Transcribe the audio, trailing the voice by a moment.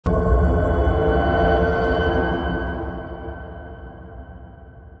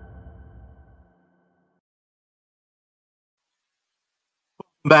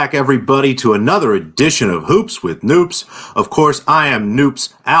Back, everybody, to another edition of Hoops with Noops. Of course, I am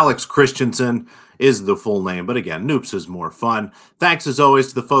Noops. Alex Christensen is the full name, but again, Noops is more fun. Thanks, as always,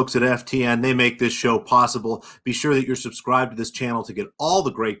 to the folks at FTN. They make this show possible. Be sure that you're subscribed to this channel to get all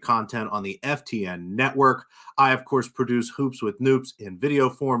the great content on the FTN Network. I, of course, produce Hoops with Noops in video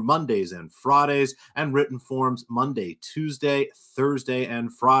form Mondays and Fridays, and written forms Monday, Tuesday, Thursday,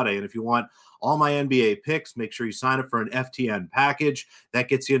 and Friday. And if you want all my NBA picks, make sure you sign up for an FTN package. That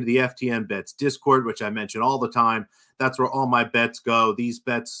gets you into the FTN Bets Discord, which I mention all the time. That's where all my bets go. These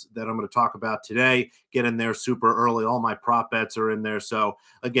bets that I'm going to talk about today get in there super early. All my prop bets are in there. So,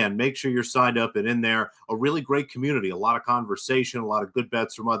 again, make sure you're signed up and in there. A really great community, a lot of conversation, a lot of good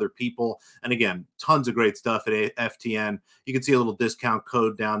bets from other people. And, again, tons of great stuff at FTN. You can see a little discount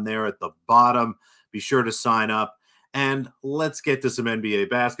code down there at the bottom. Be sure to sign up. And let's get to some NBA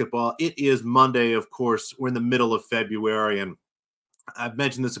basketball. It is Monday, of course. We're in the middle of February, and I've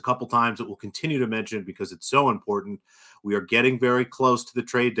mentioned this a couple times. It will continue to mention it because it's so important. We are getting very close to the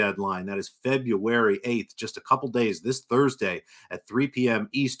trade deadline. That is February 8th, just a couple days. This Thursday at 3 p.m.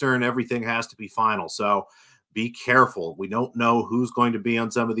 Eastern, everything has to be final. So be careful. We don't know who's going to be on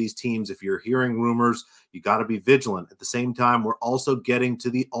some of these teams. If you're hearing rumors, you got to be vigilant. At the same time, we're also getting to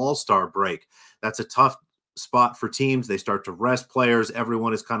the All-Star break. That's a tough spot for teams. They start to rest players.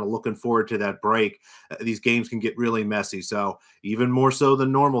 Everyone is kind of looking forward to that break. These games can get really messy. So even more so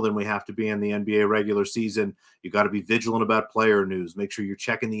than normal than we have to be in the NBA regular season, you got to be vigilant about player news. Make sure you're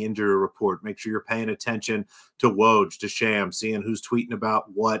checking the injury report. Make sure you're paying attention to Woj, to Sham, seeing who's tweeting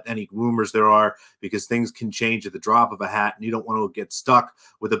about what, any rumors there are, because things can change at the drop of a hat, and you don't want to get stuck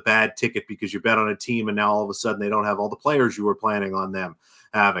with a bad ticket because you bet on a team and now all of a sudden they don't have all the players you were planning on them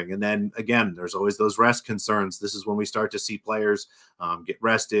having. And then again, there's always those rest concerns. This is when we start to see players get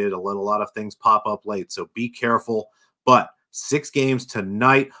rested, a lot of things pop up late. So be careful. But 6 games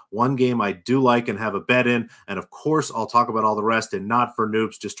tonight. One game I do like and have a bet in. And of course, I'll talk about all the rest and not for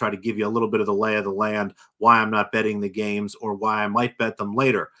Noops, just try to give you a little bit of the lay of the land, why I'm not betting the games or why I might bet them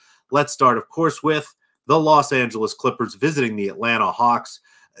later. Let's start, of course, with the Los Angeles Clippers visiting the Atlanta Hawks.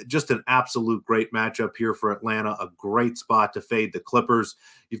 Just an absolute great matchup here for Atlanta, a great spot to fade the Clippers.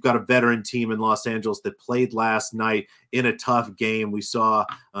 You've got a veteran team in Los Angeles that played last night in a tough game. We saw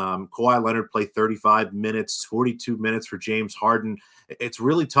Kawhi Leonard play 35 minutes, 42 minutes for James Harden. It's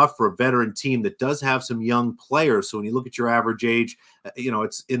really tough for a veteran team that does have some young players. So when you look at your average age,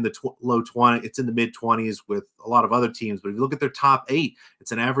 it's in the low 20s, it's in the mid 20s with a lot of other teams. But if you look at their top 8,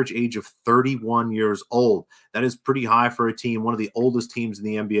 it's an average age of 31 years old. That is pretty high for a team, one of the oldest teams in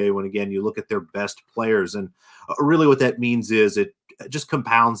the NBA when, again, you look at their best players. And really what that means is it just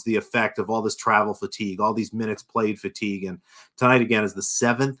compounds the effect of all this travel fatigue, all these minutes played fatigue. And tonight, again, is the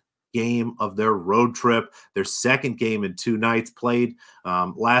 7th game of their road trip, their 2nd game in 2 nights played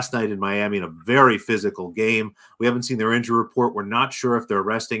last night in Miami in a very physical game. We haven't seen their injury report. We're not sure if they're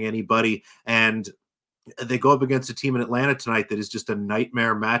resting anybody. And they go up against a team in Atlanta tonight that is just a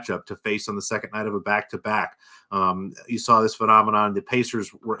nightmare matchup to face on the 2nd night of a back-to-back. You saw this phenomenon. The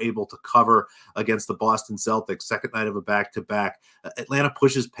Pacers were able to cover against the Boston Celtics, 2nd night of a back-to-back. Atlanta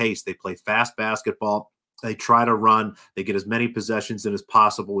pushes pace. They play fast basketball. They try to run. They get as many possessions in as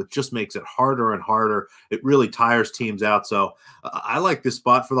possible. It just makes it harder and harder. It really tires teams out. So I like this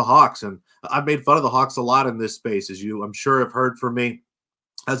spot for the Hawks. And I've made fun of the Hawks a lot in this space, as you, I'm sure, have heard from me.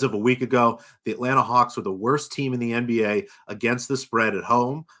 As of a week ago, the Atlanta Hawks were the worst team in the NBA against the spread at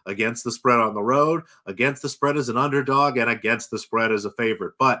home, against the spread on the road, against the spread as an underdog, and against the spread as a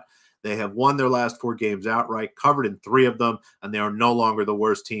favorite. But they have won their last 4 games outright, covered in 3 of them, and they are no longer the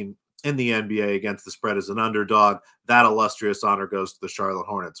worst team in the NBA against the spread as an underdog. That illustrious honor goes to the Charlotte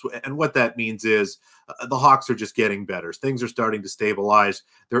Hornets. And what that means is the Hawks are just getting better. Things are starting to stabilize.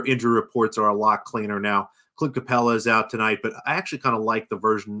 Their injury reports are a lot cleaner now. Clint Capella is out tonight, but I actually kind of like the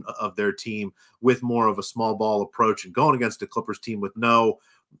version of their team with more of a small ball approach and going against a Clippers team with no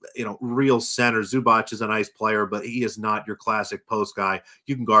real center. Zubac is a nice player, but he is not your classic post guy.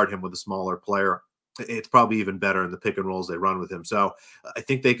 You can guard him with a smaller player. It's probably even better in the pick and rolls they run with him. So I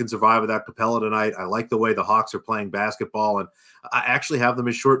think they can survive without Capella tonight. I like the way the Hawks are playing basketball, and I actually have them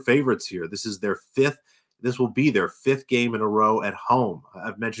as short favorites here. This will be their 5th game in a row at home.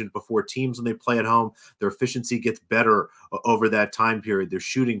 I've mentioned before, teams, when they play at home, their efficiency gets better over that time period. Their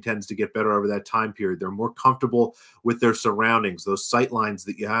shooting tends to get better over that time period. They're more comfortable with their surroundings. Those sight lines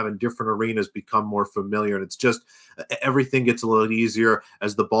that you have in different arenas become more familiar. And it's just everything gets a little easier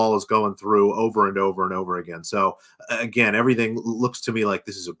as the ball is going through over and over and over again. So again, everything looks to me like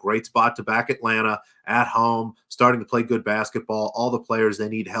this is a great spot to back Atlanta at home, starting to play good basketball. All the players they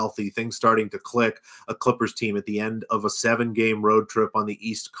need healthy, things starting to click. A Clippers team at the end of a 7-game road trip on the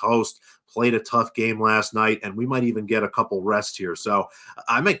East Coast. Played a tough game last night, and we might even get a couple rest here. So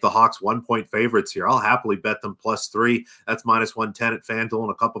I make the Hawks 1-point favorites here. I'll happily bet them +3. That's -110 at FanDuel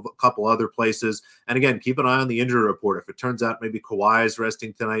and a couple other places. And again, keep an eye on the injury report. If it turns out maybe Kawhi is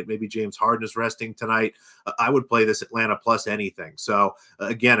resting tonight, maybe James Harden is resting tonight, I would play this Atlanta plus anything. So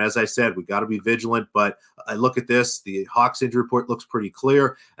again, as I said, we got to be vigilant. But I look at this, the Hawks injury report looks pretty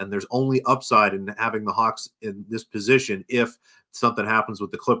clear, and there's only upside in having the Hawks in this position if something happens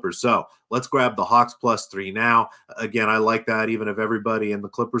with the Clippers. So let's grab the Hawks +3 now. Again, I like that even if everybody in the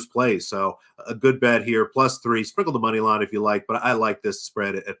Clippers plays. So a good bet here, +3. Sprinkle the money line if you like, but I like this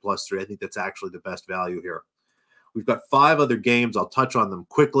spread at +3. I think that's actually the best value here. We've got 5 other games. I'll touch on them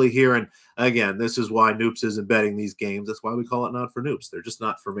quickly here. And again, this is why Noops isn't betting these games. That's why we call it Not for Noops. They're just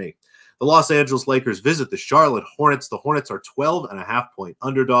not for me. The Los Angeles Lakers visit the Charlotte Hornets. The Hornets are 12.5-point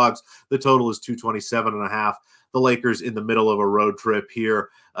underdogs. The total is 227.5. The Lakers in the middle of a road trip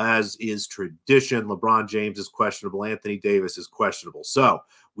here, as is tradition. LeBron James is questionable. Anthony Davis is questionable. So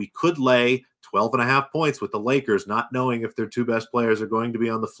we could lay 12.5 points with the Lakers, not knowing if their 2 best players are going to be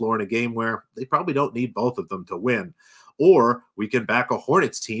on the floor in a game where they probably don't need both of them to win. Or we can back a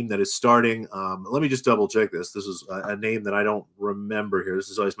Hornets team that is starting. Let me just double check this. This is a name that I don't remember here. This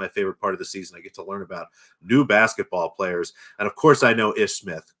is always my favorite part of the season. I get to learn about new basketball players. And of course, I know Ish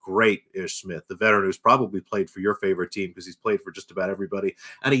Smith, great Ish Smith, the veteran who's probably played for your favorite team because he's played for just about everybody.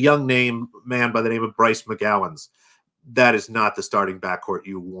 And a young man by the name of Bryce McGowens. That is not the starting backcourt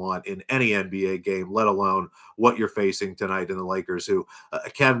you want in any NBA game, let alone what you're facing tonight in the Lakers, who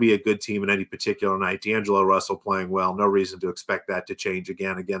can be a good team in any particular night. D'Angelo Russell playing well. No reason to expect that to change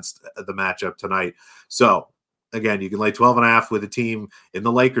again against the matchup tonight. So, again, you can lay 12.5 with a team in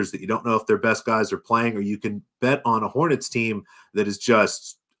the Lakers that you don't know if their best guys are playing, or you can bet on a Hornets team that is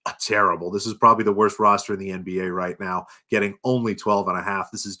just terrible. This is probably the worst roster in the NBA right now, getting only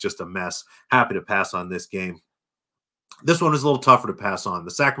 12.5. This is just a mess. Happy to pass on this game. This one is a little tougher to pass on.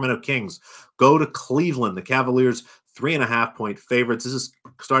 The Sacramento Kings go to Cleveland. The Cavaliers, 3.5-point favorites. This is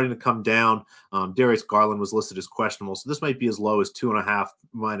starting to come down. Darius Garland was listed as questionable, so this might be as low as 2.5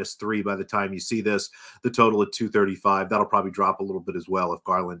 -3 by the time you see this. The total at 235. That'll probably drop a little bit as well if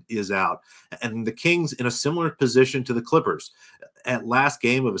Garland is out. And the Kings in a similar position to the Clippers. At last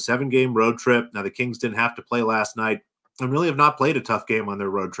game of a 7-game road trip. Now, the Kings didn't have to play last night and really have not played a tough game on their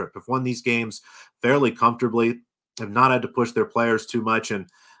road trip. Have won these games fairly comfortably. Have not had to push their players too much, and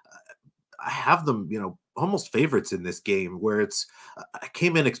I have them, almost favorites in this game where I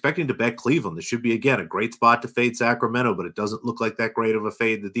came in expecting to bet Cleveland. This should be, again, a great spot to fade Sacramento, but it doesn't look like that great of a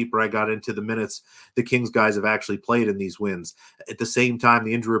fade the deeper I got into the minutes the Kings guys have actually played in these wins. At the same time,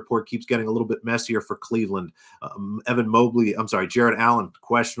 the injury report keeps getting a little bit messier for Cleveland. Jared Allen,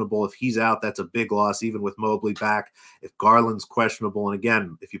 questionable. If he's out, that's a big loss, even with Mobley back. If Garland's questionable, and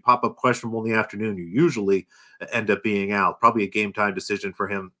again, if you pop up questionable in the afternoon, you usually end up being out. Probably a game time decision for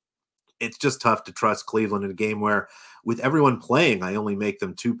him. It's just tough to trust Cleveland in a game where, with everyone playing, I only make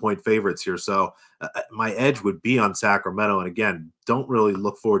them 2-point favorites here. So my edge would be on Sacramento. And again, don't really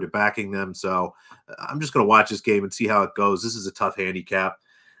look forward to backing them. So I'm just going to watch this game and see how it goes. This is a tough handicap.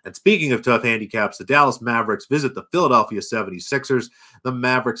 And speaking of tough handicaps, the Dallas Mavericks visit the Philadelphia 76ers. The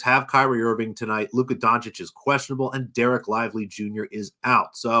Mavericks have Kyrie Irving tonight. Luka Doncic is questionable, and Derek Lively Jr. is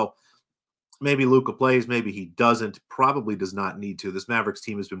out. So maybe Luka plays, maybe he doesn't. Probably does not need to. This Mavericks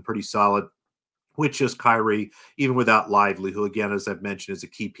team has been pretty solid with just Kyrie, even without Lively, who, again, as I've mentioned, is a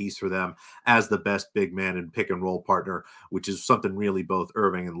key piece for them as the best big man and pick-and-roll partner, which is something really both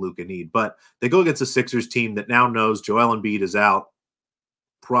Irving and Luka need. But they go against a Sixers team that now knows Joel Embiid is out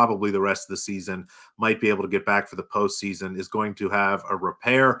probably the rest of the season, might be able to get back for the postseason, is going to have a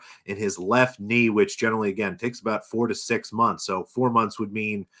repair in his left knee, which generally, again, takes about 4 to 6 months. So 4 months would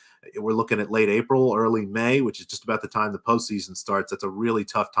mean we're looking at late April, early May, which is just about the time the postseason starts. That's a really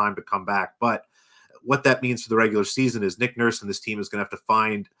tough time to come back. But what that means for the regular season is Nick Nurse and this team is going to have to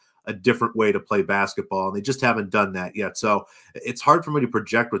find a different way to play basketball, and they just haven't done that yet. So it's hard for me to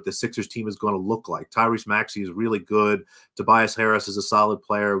project what the Sixers team is going to look like. Tyrese Maxey is really good. Tobias Harris is a solid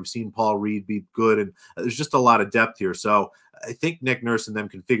player. We've seen Paul Reed be good, and there's just a lot of depth here. So I think Nick Nurse and them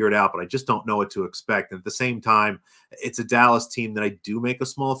can figure it out, but I just don't know what to expect. And at the same time, it's a Dallas team that I do make a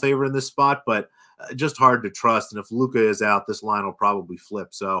small favor in this spot, but just hard to trust. And if Luka is out, this line will probably flip.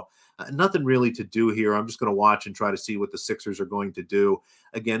 So nothing really to do here. I'm just going to watch and try to see what the Sixers are going to do.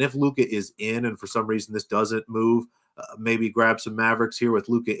 Again, if Luka is in and for some reason this doesn't move, maybe grab some Mavericks here with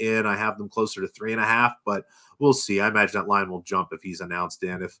Luka in. I have them closer to 3.5, but we'll see. I imagine that line will jump if he's announced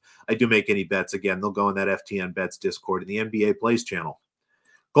in. If I do make any bets, again, they'll go in that FTN Bets Discord in the NBA Plays channel.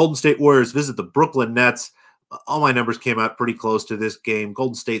 Golden State Warriors visit the Brooklyn Nets. All my numbers came out pretty close to this game.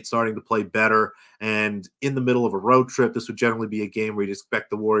 Golden State starting to play better, and in the middle of a road trip, this would generally be a game where you'd expect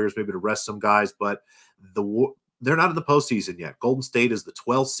the Warriors maybe to rest some guys, but they're not in the postseason yet. Golden State is the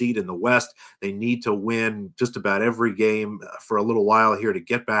 12th seed in the West. They need to win just about every game for a little while here to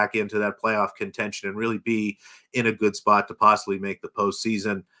get back into that playoff contention and really be in a good spot to possibly make the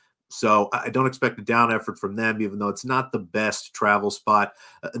postseason. So I don't expect a down effort from them, even though it's not the best travel spot.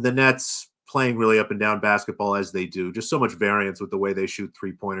 The Nets playing really up and down basketball as they do, just so much variance with the way they shoot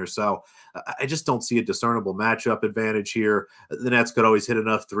three-pointers. So I just don't see a discernible matchup advantage here. The Nets could always hit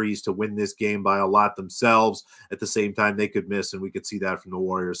enough threes to win this game by a lot themselves. At the same time, they could miss, and we could see that from the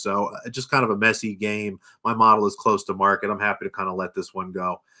Warriors. So just kind of a messy game. My model is close to market. I'm happy to kind of let this one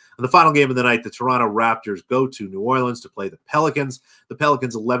go. And the final game of the night, the Toronto Raptors go to New Orleans to play the Pelicans. The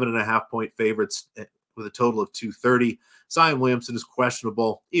Pelicans 11.5-point favorites with a total of 230. Zion Williamson is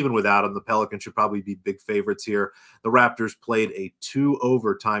questionable. Even without him, the Pelicans should probably be big favorites here. The Raptors played a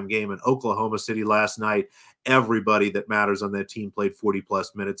 2-overtime game in Oklahoma City last night. Everybody that matters on that team played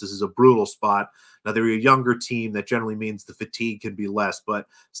 40-plus minutes. This is a brutal spot. Now, they're a younger team. That generally means the fatigue can be less, but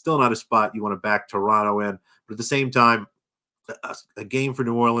still not a spot you want to back Toronto in. But at the same time, a game for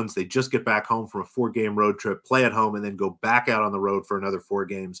New Orleans. They just get back home from a 4-game road trip, play at home, and then go back out on the road for another 4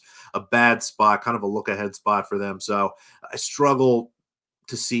 games. A bad spot, kind of a look-ahead spot for them. So I struggle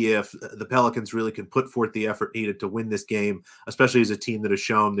to see if the Pelicans really can put forth the effort needed to win this game, especially as a team that has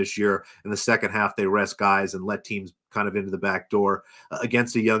shown this year in the second half they rest guys and let teams kind of into the back door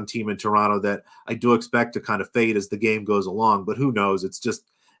against a young team in Toronto that I do expect to kind of fade as the game goes along. But who knows? It's just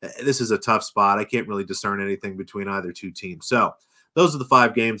this is a tough spot. I can't really discern anything between either two teams. So those are the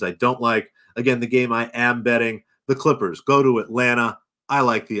 5 games I don't like. Again, the game I am betting, the Clippers go to Atlanta. I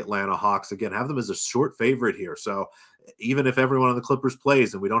like the Atlanta Hawks. Again, have them as a short favorite here. So even if everyone on the Clippers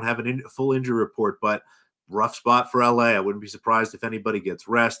plays and we don't have a full injury report, but rough spot for LA, I wouldn't be surprised if anybody gets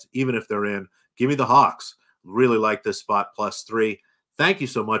rest, even if they're in. Give me the Hawks. Really like this spot +3. Thank you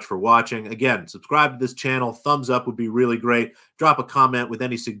so much for watching. Again, subscribe to this channel. Thumbs up would be really great. Drop a comment with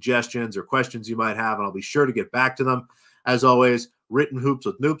any suggestions or questions you might have, and I'll be sure to get back to them. As always, Written Hoops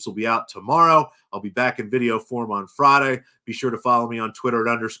with Noops will be out tomorrow. I'll be back in video form on Friday. Be sure to follow me on Twitter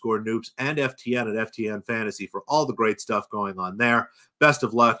at _Noops and FTN at FTN Fantasy for all the great stuff going on there. Best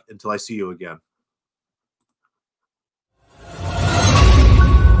of luck until I see you again.